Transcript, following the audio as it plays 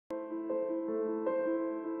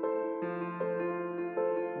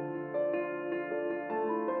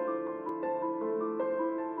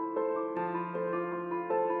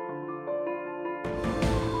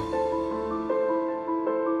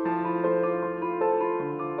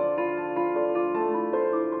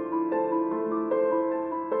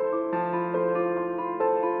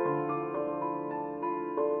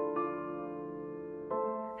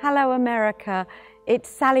Hello America, it's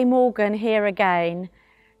Sally Morgan here again.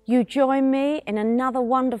 You join me in another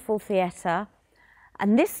wonderful theatre,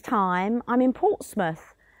 and this time I'm in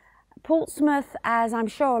Portsmouth. Portsmouth, as I'm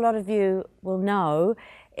sure a lot of you will know,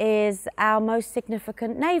 is our most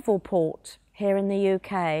significant naval port here in the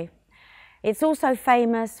UK. It's also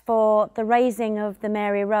famous for the raising of the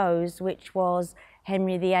Mary Rose, which was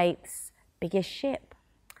Henry VIII's biggest ship.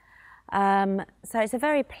 So it's a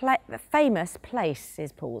very famous place,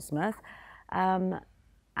 is Portsmouth, and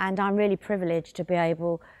I'm really privileged to be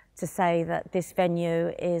able to say that this venue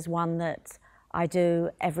is one that I do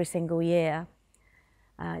every single year.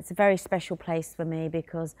 It's a very special place for me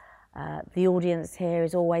because the audience here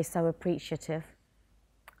is always so appreciative.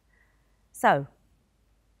 So,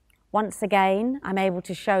 once again, I'm able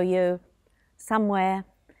to show you somewhere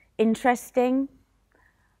interesting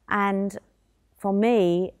and, for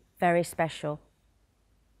me, very special.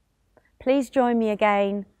 Please join me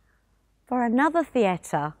again for another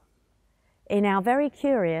theatre in our very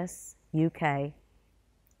curious UK.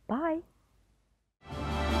 Bye.